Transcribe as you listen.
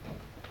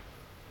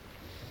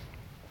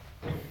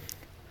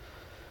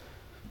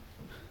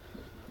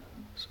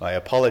I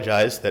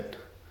apologize that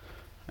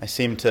I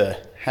seem to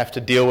have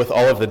to deal with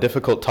all of the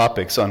difficult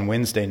topics on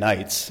Wednesday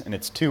nights, and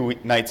it's two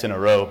nights in a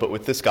row, but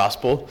with this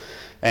gospel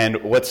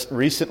and what's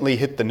recently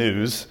hit the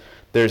news,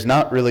 there's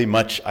not really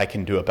much I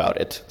can do about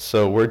it.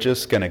 So we're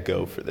just going to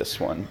go for this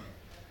one.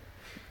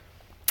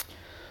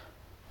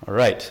 All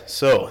right,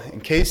 so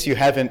in case you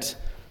haven't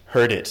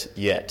heard it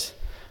yet,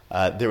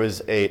 there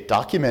was a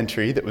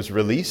documentary that was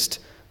released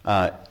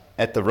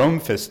at the Rome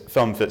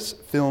Film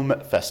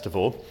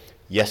Festival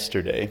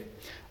yesterday.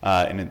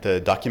 And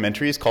the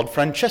documentary is called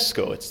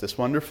Francesco. It's this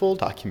wonderful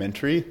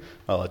documentary.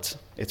 Well,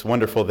 it's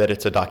wonderful that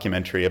it's a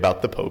documentary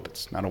about the Pope.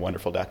 It's not a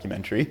wonderful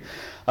documentary.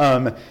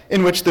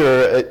 In which there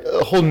are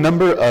a whole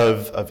number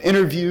of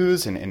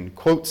interviews and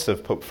quotes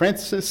of Pope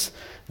Francis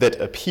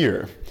that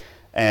appear.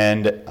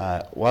 And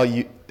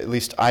while at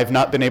least I've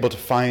not been able to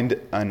find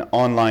an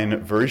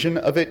online version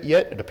of it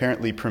yet, it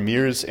apparently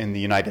premieres in the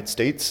United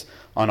States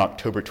on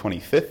October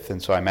 25th,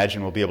 and so I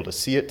imagine we'll be able to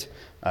see it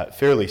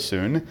fairly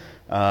soon.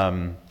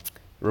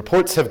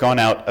 Reports have gone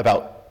out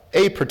about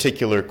a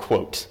particular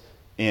quote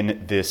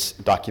in this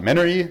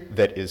documentary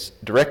that is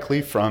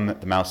directly from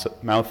the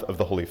mouth of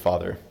the Holy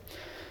Father.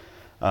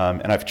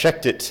 And I've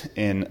checked it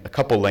in a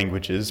couple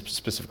languages,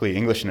 specifically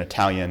English and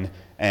Italian,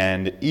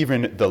 and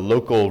even the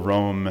local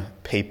Rome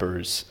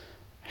papers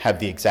have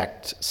the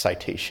exact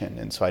citation.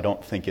 And so I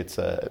don't think it's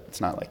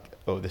not like,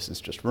 oh, this is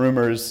just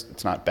rumors,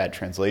 it's not bad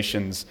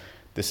translations.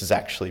 This is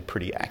actually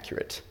pretty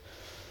accurate.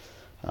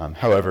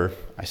 However,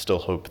 I still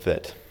hope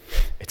that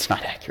it's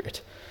not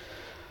accurate.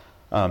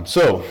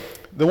 So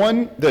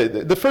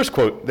the first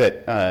quote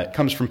that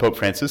comes from Pope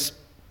Francis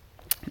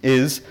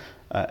is,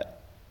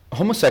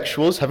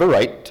 homosexuals have a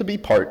right to be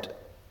part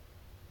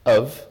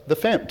of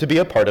to be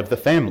a part of the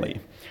family.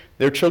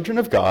 They're children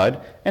of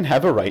God and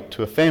have a right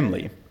to a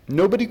family.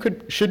 Nobody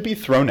should be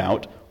thrown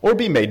out or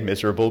be made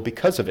miserable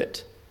because of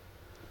it.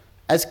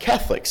 As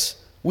Catholics,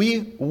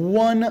 we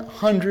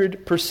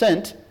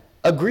 100%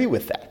 agree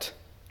with that,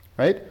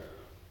 right?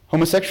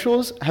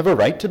 Homosexuals have a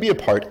right to be a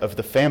part of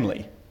the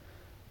family,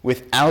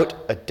 without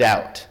a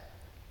doubt.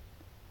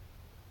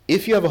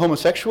 If you have a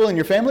homosexual in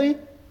your family,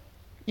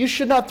 you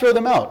should not throw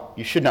them out.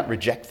 You should not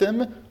reject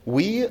them.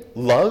 We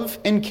love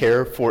and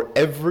care for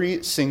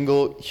every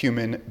single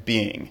human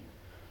being,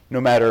 no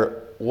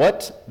matter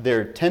what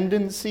their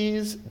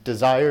tendencies,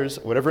 desires,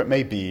 whatever it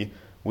may be.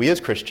 We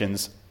as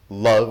Christians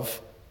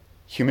love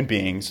human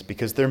beings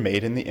because they're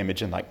made in the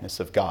image and likeness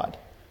of God,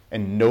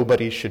 and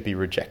nobody should be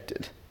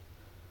rejected.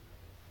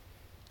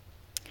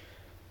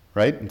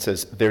 Right? It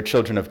says they're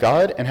children of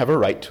God and have a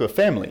right to a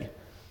family.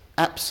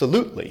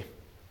 Absolutely.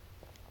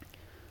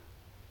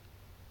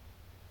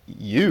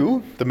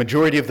 You, the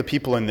majority of the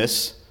people in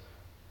this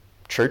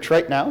church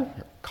right now,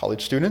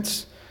 college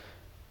students,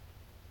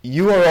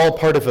 you are all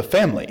part of a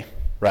family,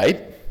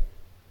 right?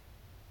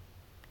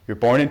 You're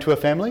born into a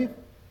family,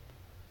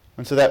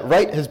 and so that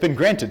right has been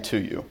granted to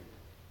you.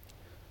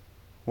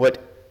 What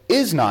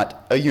is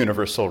not a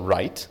universal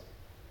right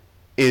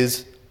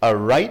is a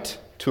right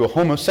to a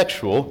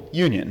homosexual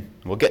union.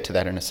 We'll get to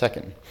that in a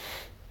second.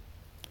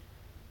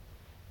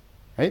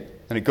 Right?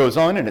 And it goes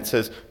on and it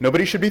says,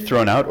 nobody should be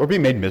thrown out or be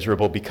made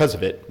miserable because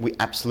of it. We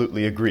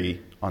absolutely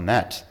agree on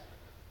that.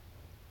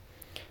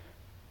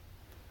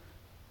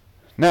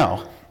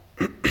 Now,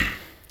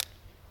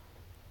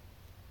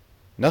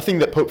 nothing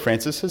that Pope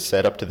Francis has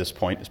said up to this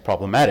point is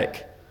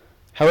problematic.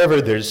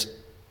 However, there's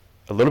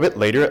a little bit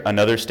later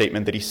another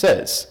statement that he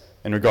says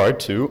in regard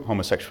to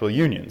homosexual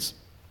unions.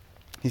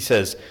 He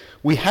says,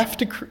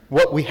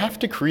 what we have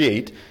to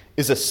create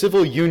is a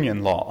civil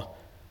union law.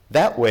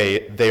 That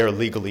way, they are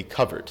legally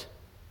covered.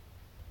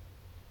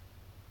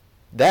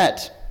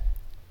 That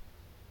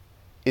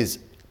is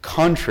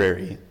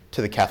contrary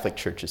to the Catholic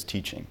Church's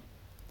teaching.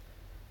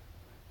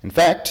 In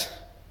fact,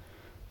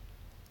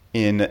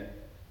 in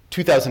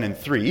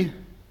 2003,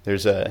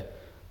 there's a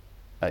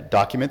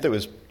document that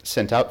was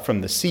sent out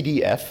from the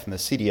CDF, and the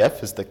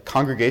CDF is the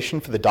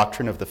Congregation for the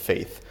Doctrine of the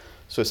Faith.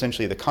 So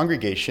essentially the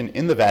congregation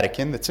in the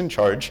Vatican that's in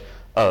charge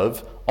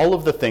of all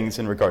of the things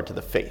in regard to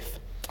the faith.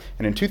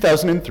 And in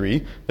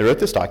 2003, they wrote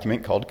this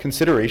document called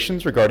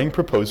Considerations Regarding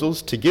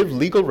Proposals to Give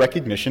Legal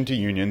Recognition to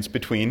Unions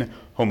Between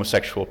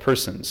Homosexual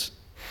Persons.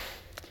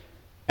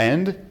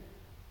 And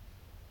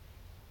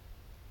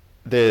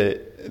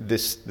the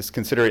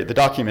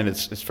document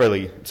is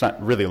fairly, it's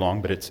not really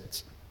long, but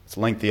it's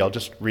lengthy. I'll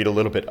just read a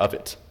little bit of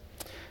it.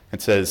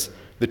 It says,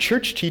 the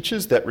Church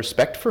teaches that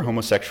respect for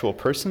homosexual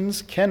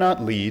persons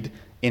cannot lead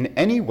in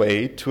any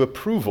way to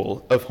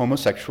approval of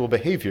homosexual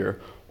behavior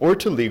or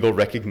to legal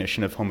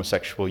recognition of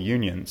homosexual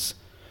unions.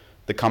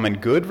 The common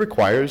good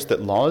requires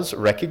that laws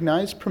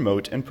recognize,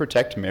 promote, and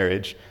protect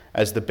marriage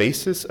as the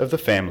basis of the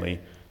family,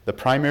 the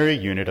primary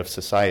unit of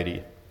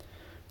society.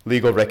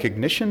 Legal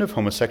recognition of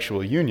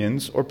homosexual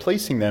unions or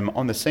placing them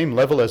on the same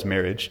level as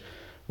marriage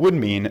would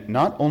mean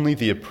not only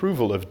the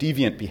approval of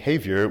deviant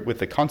behavior with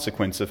the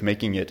consequence of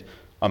making it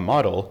a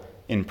model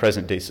in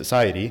present-day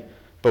society,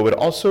 but would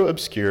also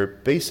obscure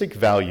basic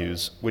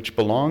values which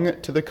belong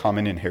to the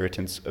common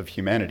inheritance of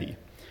humanity.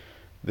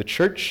 The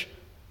Church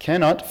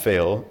cannot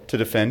fail to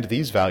defend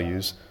these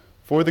values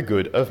for the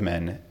good of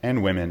men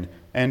and women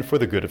and for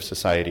the good of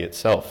society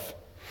itself.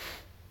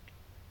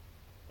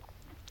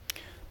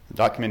 The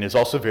document is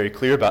also very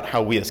clear about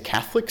how we as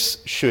Catholics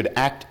should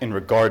act in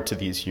regard to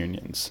these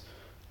unions.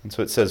 And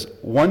so it says,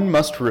 one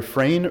must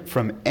refrain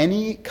from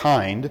any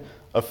kind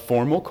of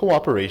formal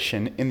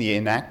cooperation in the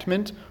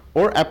enactment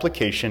or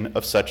application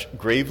of such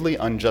gravely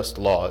unjust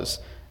laws,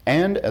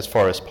 and, as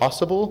far as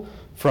possible,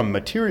 from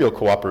material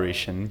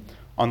cooperation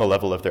on the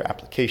level of their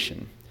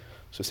application.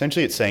 So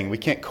essentially it's saying we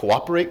can't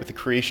cooperate with the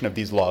creation of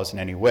these laws in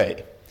any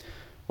way.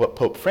 What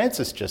Pope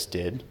Francis just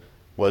did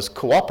was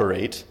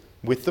cooperate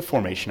with the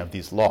formation of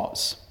these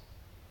laws.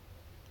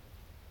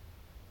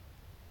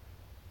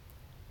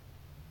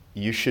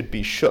 You should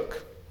be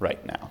shook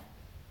right now.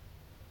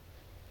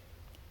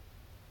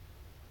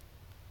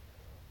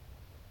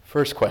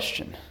 First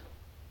question,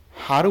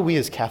 how do we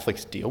as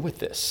Catholics deal with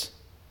this?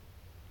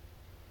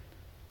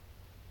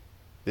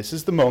 This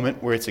is the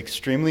moment where it's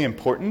extremely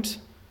important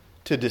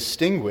to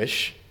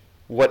distinguish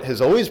what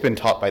has always been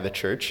taught by the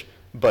Church,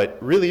 but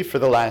really for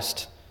the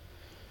last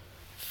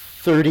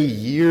 30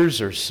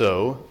 years or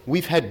so,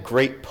 we've had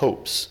great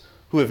popes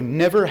who have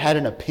never had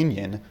an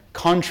opinion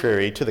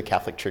contrary to the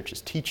Catholic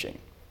Church's teaching,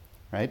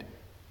 right?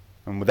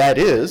 And that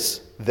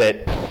is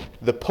that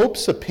the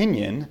Pope's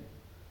opinion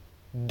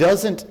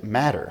doesn't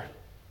matter.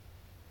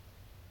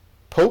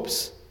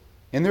 Popes,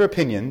 in their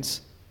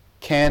opinions,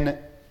 can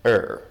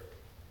err.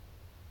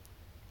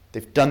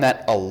 They've done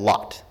that a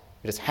lot.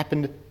 It has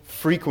happened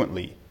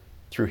frequently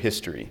through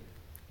history.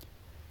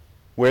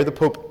 Where the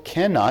Pope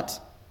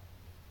cannot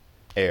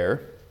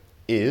err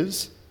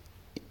is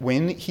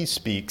when he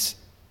speaks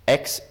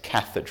ex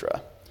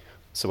cathedra.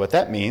 So what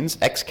that means,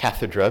 ex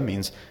cathedra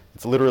means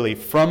it's literally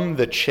from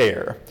the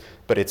chair,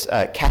 but it's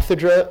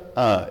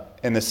cathedra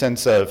in the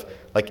sense of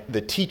like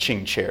the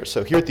teaching chair.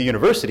 So here at the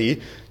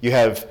university, you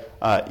have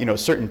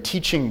certain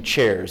teaching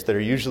chairs that are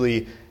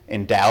usually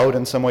endowed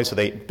in some way. So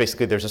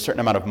there's a certain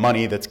amount of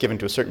money that's given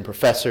to a certain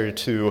professor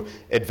to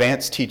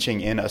advance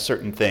teaching in a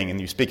certain thing, and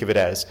you speak of it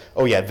as,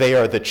 oh yeah, they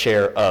are the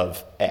chair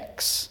of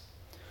X.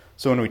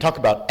 So when we talk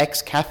about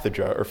ex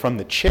cathedra, or from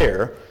the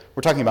chair,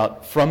 we're talking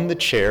about from the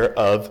chair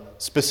of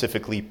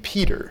specifically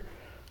Peter,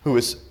 who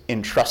is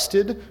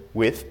entrusted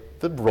with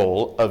the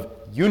role of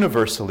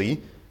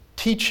universally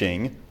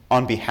teaching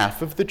on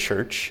behalf of the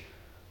Church,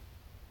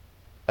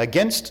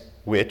 against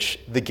which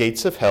the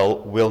gates of hell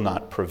will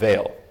not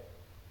prevail.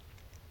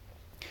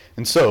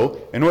 And so,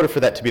 in order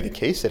for that to be the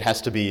case, it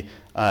has to be,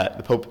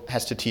 the Pope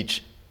has to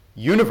teach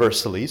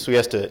universally, so he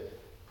has to,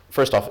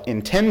 first off,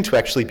 intend to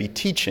actually be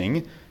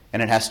teaching,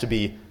 and it has to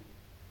be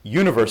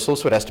universal,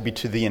 so it has to be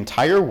to the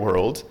entire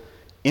world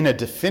in a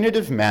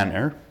definitive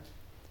manner.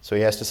 So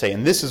he has to say,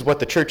 and this is what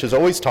the Church has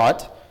always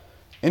taught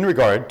in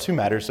regard to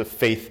matters of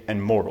faith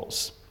and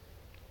morals.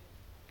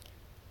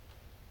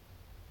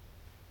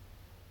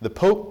 The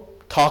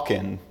Pope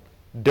talking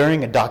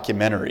during a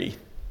documentary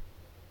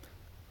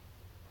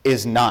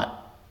is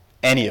not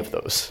any of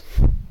those,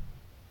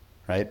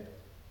 right?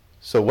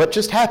 So what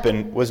just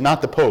happened was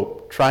not the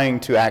Pope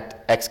trying to act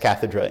ex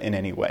cathedra in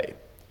any way.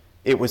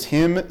 It was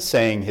him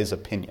saying his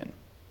opinion.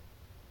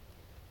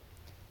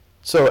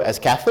 So as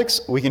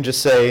Catholics, we can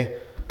just say,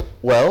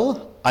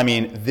 well,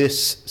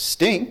 this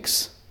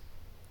stinks.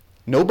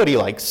 Nobody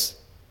likes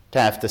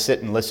to have to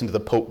sit and listen to the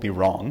Pope be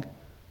wrong,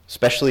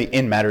 especially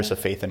in matters of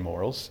faith and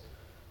morals.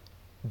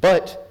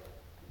 But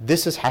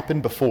this has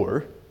happened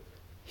before.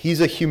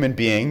 He's a human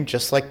being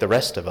just like the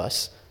rest of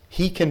us.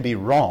 He can be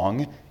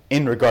wrong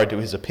in regard to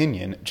his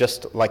opinion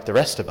just like the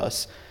rest of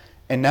us.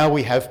 And now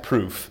we have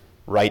proof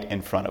right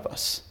in front of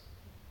us.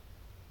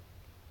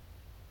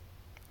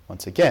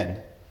 Once again,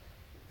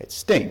 it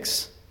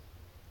stinks,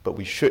 but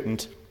we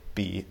shouldn't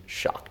be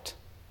shocked.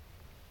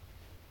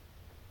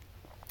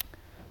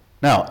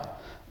 Now,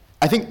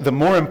 I think the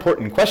more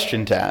important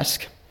question to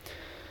ask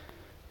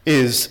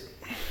is,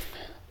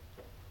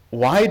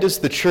 why does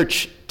the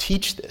Church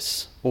teach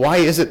this? Why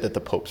is it that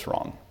the Pope's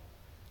wrong?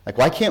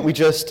 Why can't we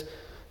just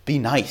be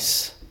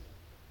nice?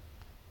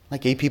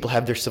 Like gay people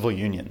have their civil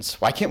unions.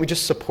 Why can't we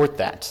just support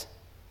that?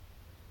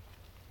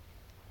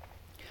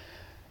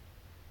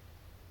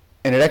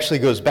 And it actually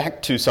goes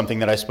back to something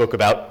that I spoke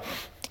about,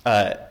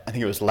 I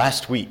think it was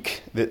last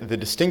week, the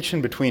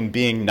distinction between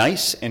being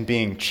nice and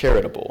being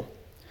charitable.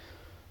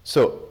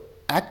 So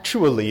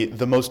actually,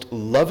 the most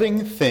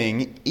loving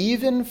thing,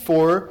 even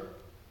for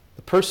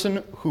the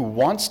person who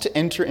wants to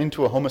enter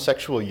into a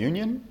homosexual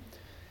union,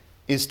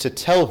 is to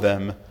tell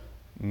them,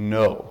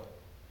 no,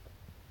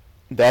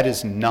 that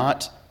is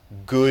not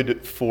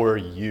good for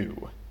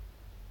you.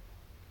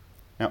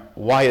 Now,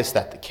 why is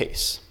that the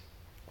case?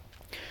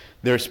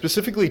 There are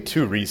specifically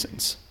two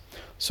reasons.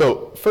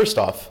 So, first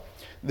off,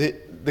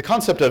 the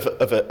concept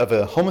of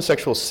a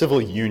homosexual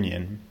civil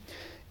union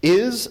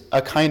is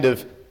a kind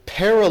of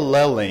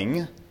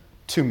paralleling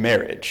to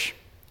marriage,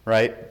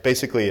 right?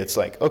 Basically, it's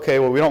like, okay,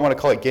 well, we don't want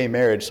to call it gay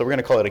marriage, so we're going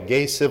to call it a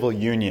gay civil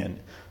union,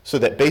 so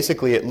that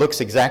basically it looks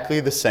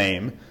exactly the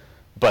same,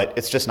 but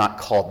it's just not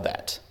called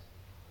that.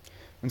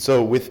 And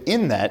so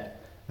within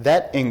that,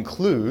 that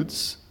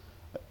includes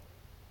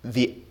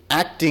the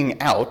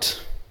acting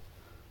out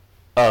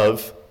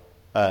of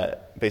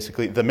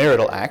basically the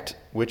marital act,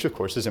 which of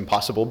course is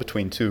impossible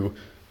between two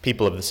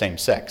people of the same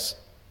sex.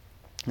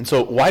 And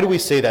so why do we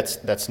say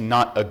that's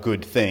not a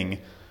good thing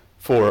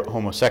for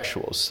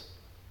homosexuals?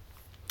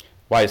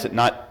 Why is it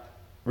not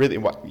really?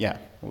 We'll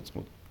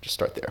just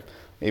start there.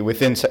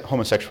 Within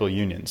homosexual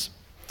unions.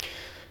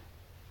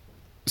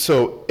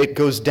 So it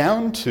goes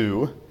down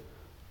to,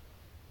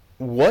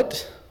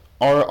 what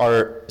are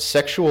our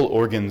sexual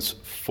organs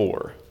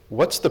for?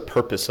 What's the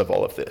purpose of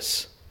all of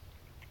this?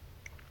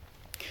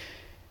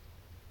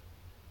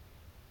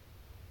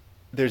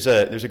 There's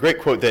a great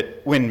quote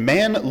that when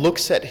man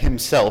looks at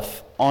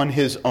himself on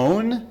his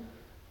own,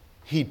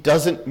 he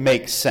doesn't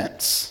make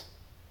sense.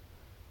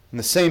 And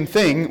the same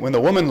thing, when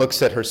the woman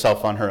looks at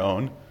herself on her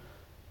own,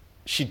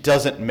 she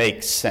doesn't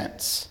make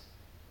sense.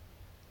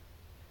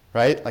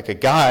 Right? Like a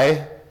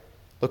guy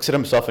looks at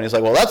himself and he's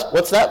like, well,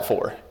 what's that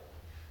for?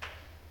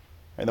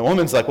 And the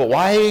woman's like, well,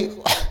 why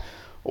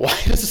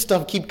does this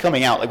stuff keep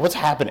coming out? Like, what's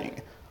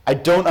happening? I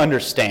don't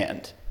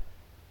understand.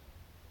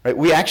 Right?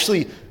 We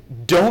actually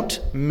don't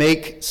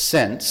make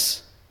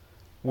sense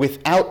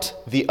without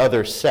the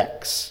other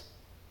sex.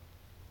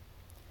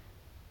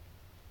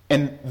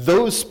 And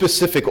those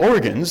specific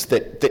organs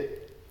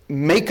that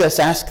make us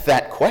ask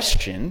that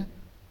question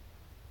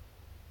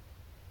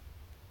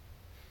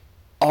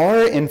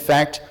are, in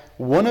fact,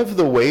 one of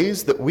the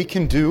ways that we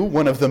can do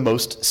one of the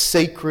most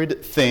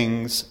sacred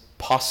things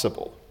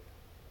possible.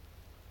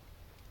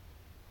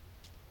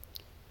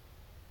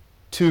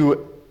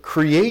 To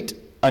create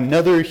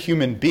another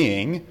human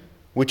being,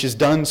 which is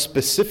done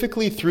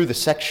specifically through the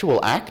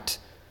sexual act,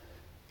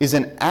 is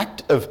an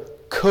act of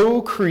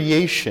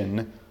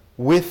co-creation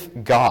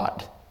with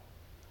God.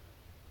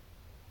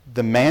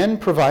 The man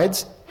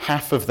provides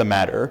half of the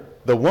matter,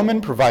 the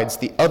woman provides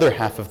the other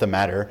half of the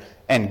matter,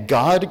 and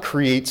God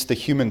creates the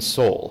human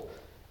soul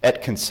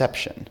at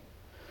conception.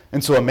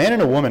 And so a man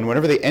and a woman,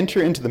 whenever they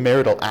enter into the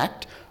marital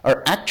act,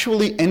 are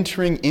actually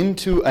entering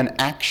into an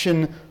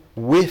action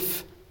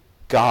with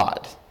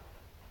God.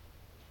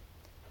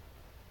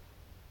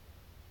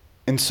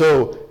 And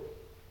so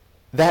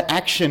that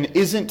action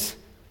isn't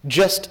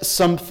just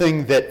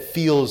something that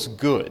feels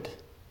good,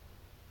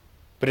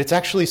 but it's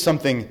actually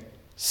something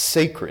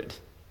sacred.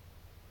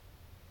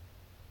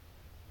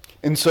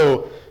 And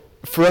so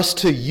for us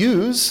to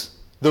use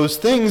those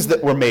things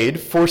that were made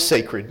for a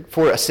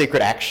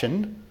sacred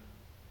action,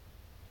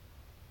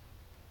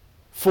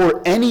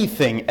 for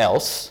anything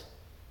else,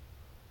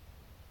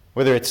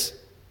 whether it's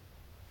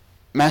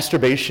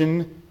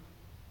masturbation,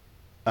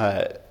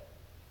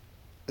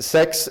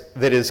 sex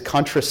that is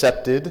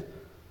contracepted,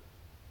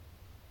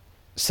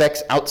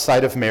 sex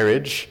outside of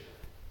marriage,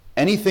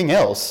 anything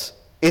else,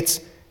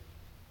 it's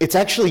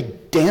actually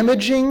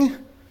damaging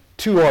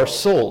to our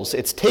souls.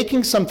 It's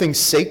taking something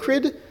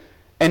sacred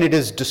and it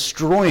is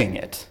destroying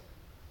it.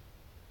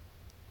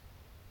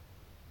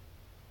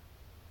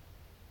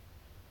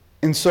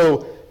 And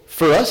so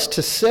for us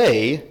to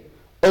say,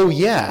 oh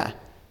yeah,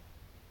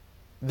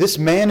 this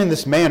man and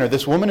this man, or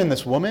this woman and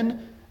this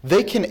woman,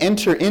 they can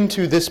enter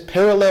into this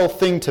parallel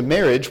thing to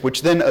marriage,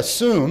 which then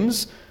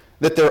assumes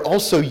that they're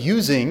also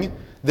using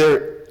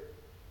their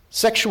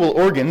sexual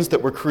organs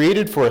that were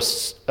created for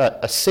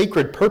a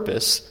sacred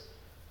purpose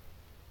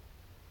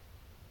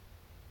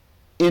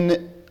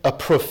in a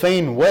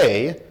profane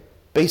way,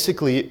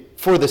 basically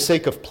for the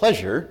sake of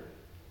pleasure,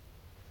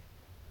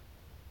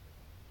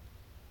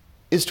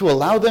 is to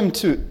allow them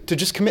to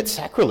just commit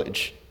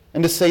sacrilege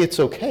and to say it's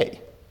okay.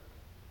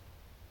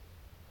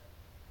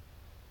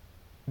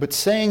 But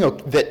saying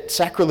that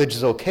sacrilege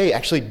is okay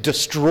actually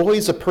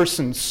destroys a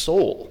person's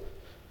soul.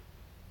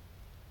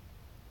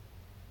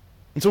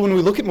 And so when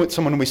we look at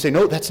someone and we say,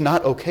 no, that's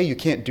not okay, you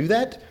can't do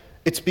that,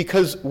 it's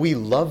because we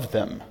love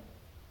them.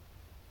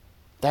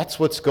 That's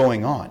what's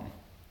going on.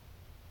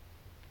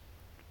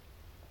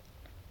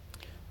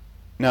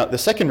 Now, the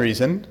second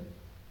reason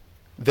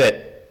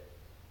that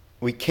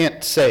we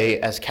can't say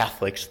as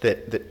Catholics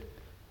that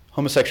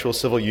homosexual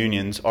civil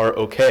unions are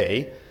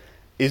okay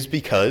is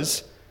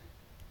because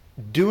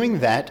doing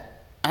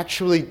that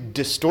actually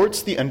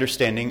distorts the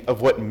understanding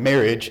of what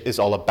marriage is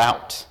all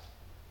about.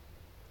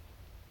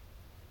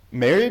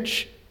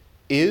 Marriage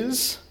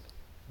is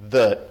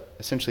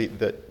essentially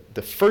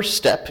the first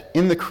step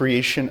in the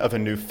creation of a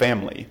new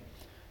family.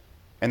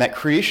 And that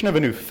creation of a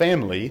new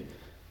family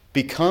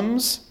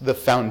becomes the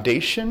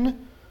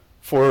foundation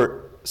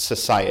for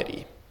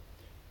society.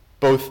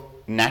 Both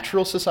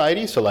natural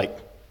society, so like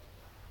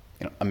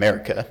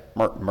America,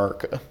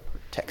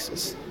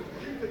 Texas,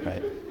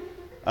 right?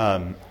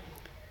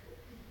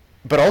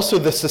 But also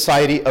the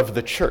society of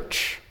the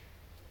church.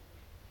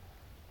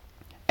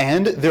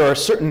 And there are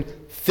certain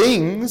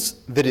things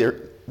that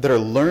are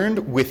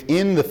learned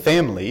within the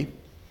family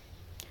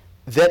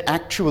that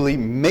actually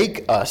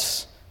make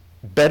us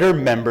better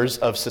members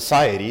of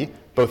society,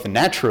 both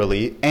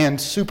naturally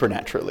and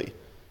supernaturally,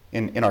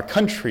 in our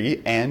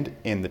country and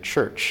in the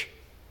church.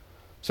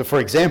 So for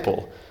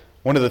example,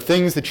 One of the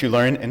things that you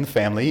learn in the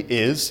family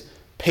is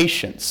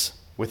patience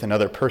with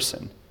another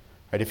person.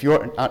 Right? If you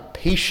are not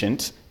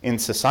patient in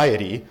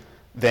society,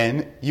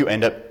 then you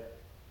end up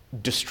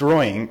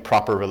destroying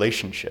proper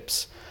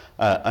relationships.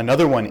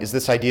 Another one is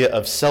this idea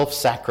of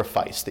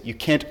self-sacrifice, that you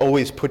can't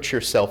always put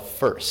yourself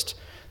first.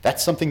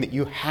 That's something that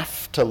you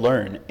have to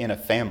learn in a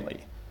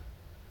family.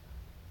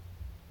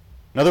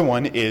 Another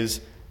one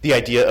is the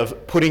idea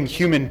of putting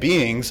human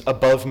beings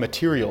above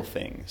material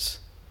things.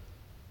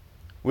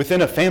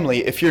 Within a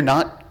family, if you're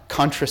not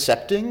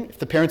contracepting, if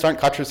the parents aren't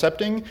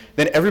contracepting,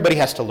 then everybody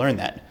has to learn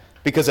that,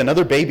 because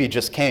another baby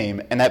just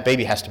came and that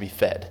baby has to be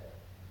fed.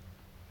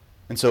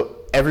 And so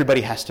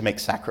everybody has to make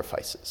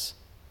sacrifices.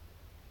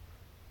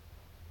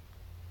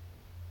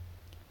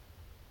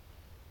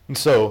 And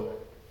so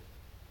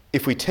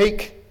if we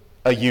take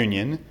a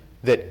union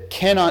that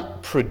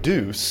cannot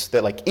produce,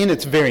 that like in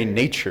its very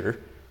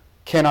nature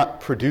cannot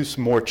produce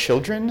more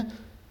children,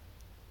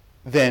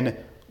 then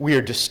we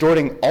are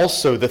distorting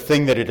also the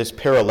thing that it is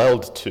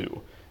paralleled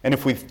to. And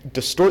if we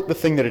distort the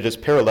thing that it is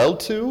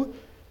paralleled to,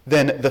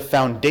 then the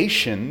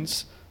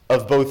foundations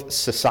of both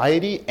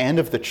society and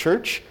of the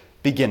church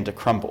begin to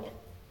crumble.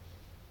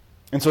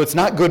 And so it's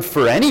not good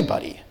for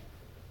anybody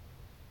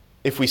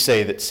if we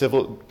say that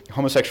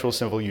homosexual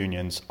civil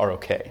unions are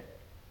okay.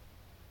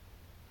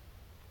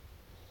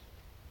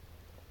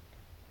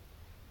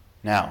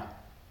 Now,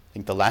 I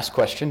think the last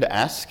question to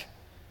ask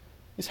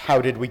is,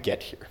 how did we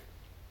get here?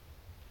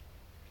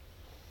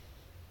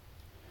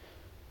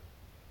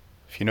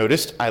 If you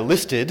noticed, I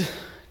listed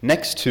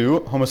next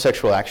to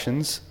homosexual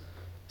actions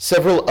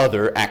several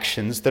other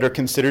actions that are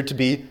considered to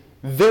be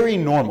very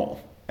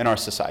normal in our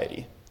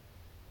society.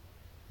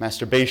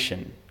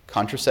 Masturbation,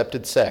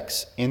 contracepted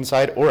sex,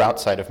 inside or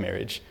outside of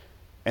marriage,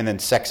 and then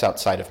sex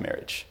outside of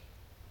marriage.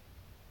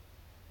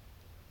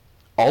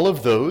 All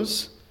of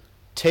those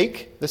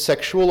take the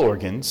sexual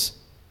organs,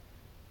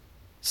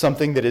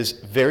 something that is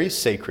very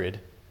sacred,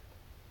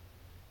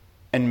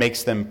 and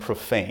makes them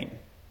profane.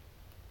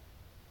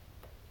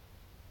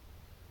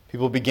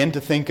 People begin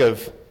to think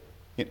of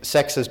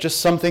sex as just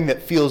something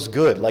that feels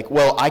good. Like,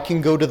 well, I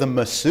can go to the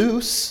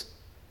masseuse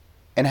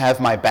and have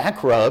my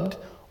back rubbed,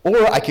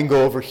 or I can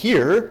go over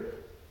here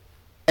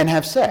and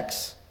have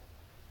sex.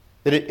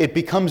 That it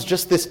becomes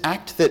just this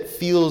act that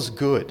feels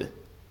good.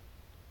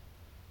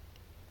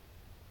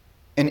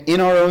 And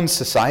in our own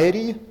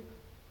society,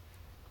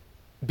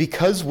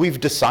 because we've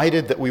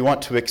decided that we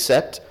want to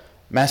accept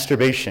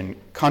masturbation,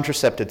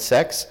 contracepted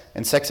sex,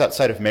 and sex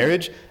outside of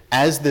marriage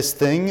as this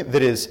thing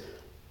that is,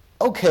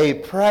 okay,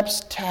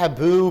 perhaps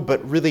taboo,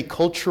 but really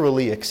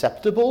culturally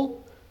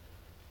acceptable,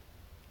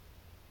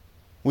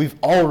 we've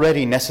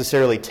already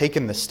necessarily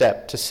taken the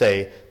step to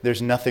say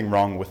there's nothing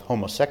wrong with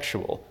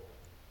homosexual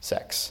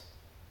sex,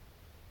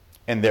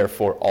 and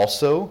therefore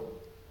also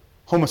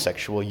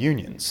homosexual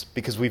unions,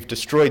 because we've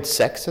destroyed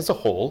sex as a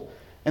whole,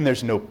 and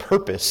there's no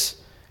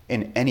purpose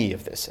in any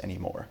of this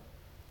anymore.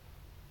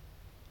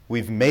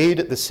 We've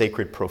made the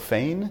sacred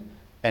profane,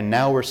 and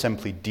now we're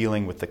simply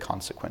dealing with the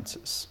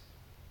consequences.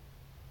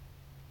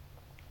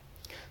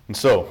 And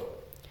so,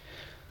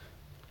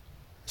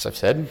 as I've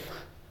said,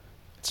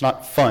 it's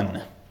not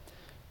fun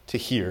to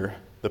hear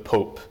the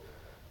Pope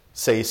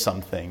say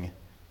something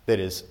that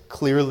is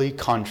clearly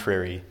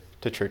contrary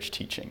to church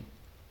teaching.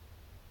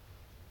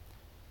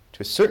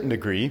 To a certain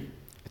degree,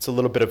 it's a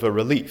little bit of a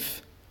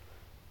relief.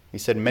 He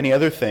said many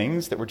other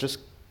things that were just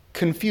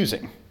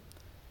confusing.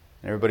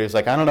 And everybody was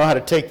like, I don't know how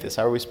to take this.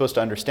 How are we supposed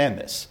to understand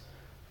this?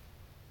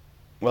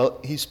 Well,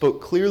 he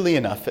spoke clearly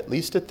enough, at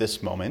least at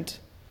this moment,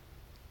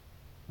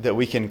 that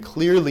we can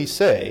clearly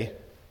say,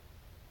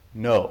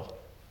 no,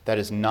 that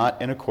is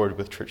not in accord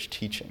with church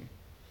teaching.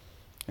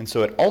 And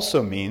so it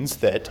also means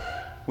that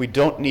we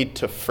don't need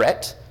to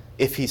fret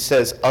if he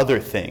says other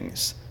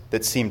things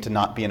that seem to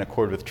not be in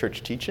accord with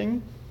church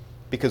teaching,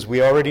 because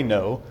we already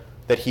know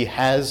that he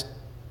has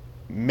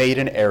made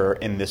an error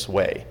in this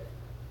way.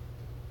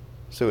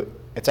 So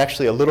it's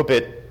actually a little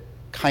bit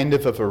kind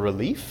of a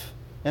relief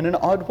in an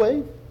odd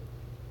way.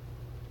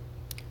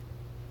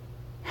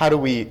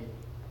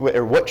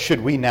 What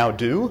should we now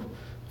do?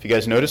 If you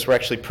guys notice, we're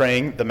actually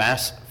praying the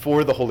Mass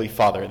for the Holy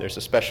Father. There's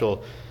a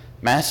special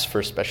Mass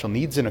for special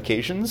needs and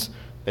occasions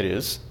that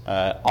is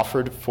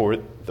offered for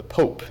the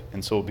Pope.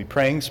 And so we'll be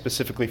praying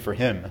specifically for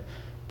him.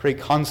 Pray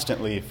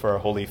constantly for our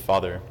Holy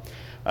Father.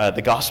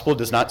 The gospel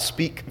does not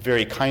speak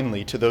very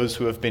kindly to those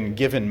who have been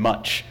given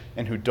much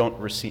and who don't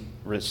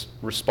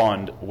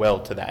respond well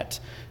to that.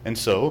 And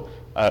so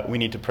we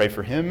need to pray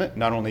for him,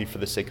 not only for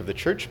the sake of the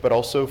church, but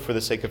also for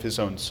the sake of his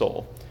own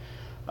soul.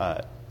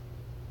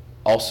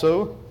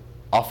 Also,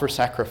 offer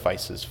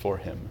sacrifices for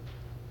him.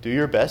 Do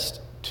your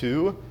best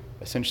to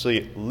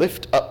essentially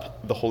lift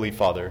up the Holy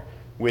Father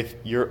with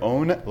your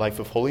own life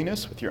of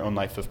holiness, with your own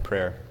life of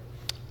prayer.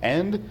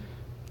 And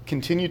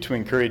continue to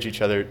encourage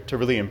each other to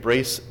really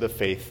embrace the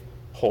faith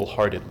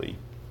wholeheartedly.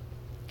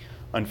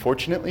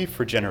 Unfortunately,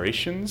 for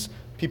generations,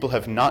 people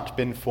have not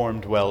been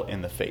formed well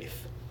in the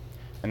faith.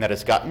 And that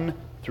has gotten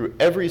through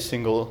every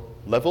single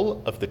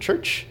level of the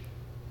church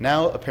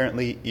now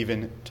apparently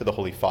even to the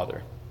Holy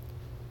Father.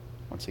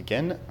 Once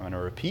again, I'm going to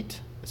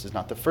repeat, this is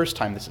not the first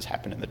time this has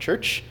happened in the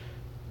church,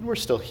 and we're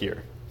still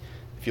here.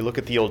 If you look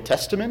at the Old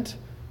Testament,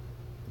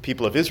 the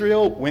people of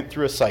Israel went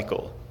through a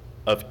cycle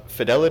of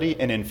fidelity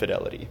and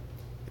infidelity.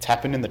 It's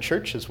happened in the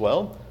church as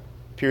well,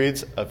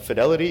 periods of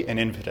fidelity and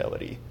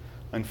infidelity.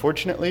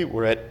 Unfortunately,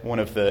 we're at one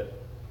of the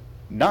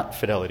not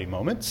fidelity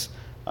moments,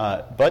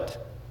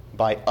 but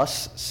by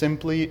us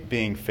simply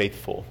being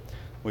faithful,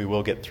 we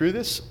will get through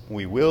this,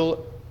 we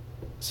will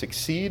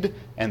succeed,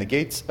 and the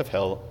gates of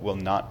hell will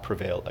not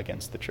prevail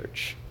against the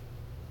church.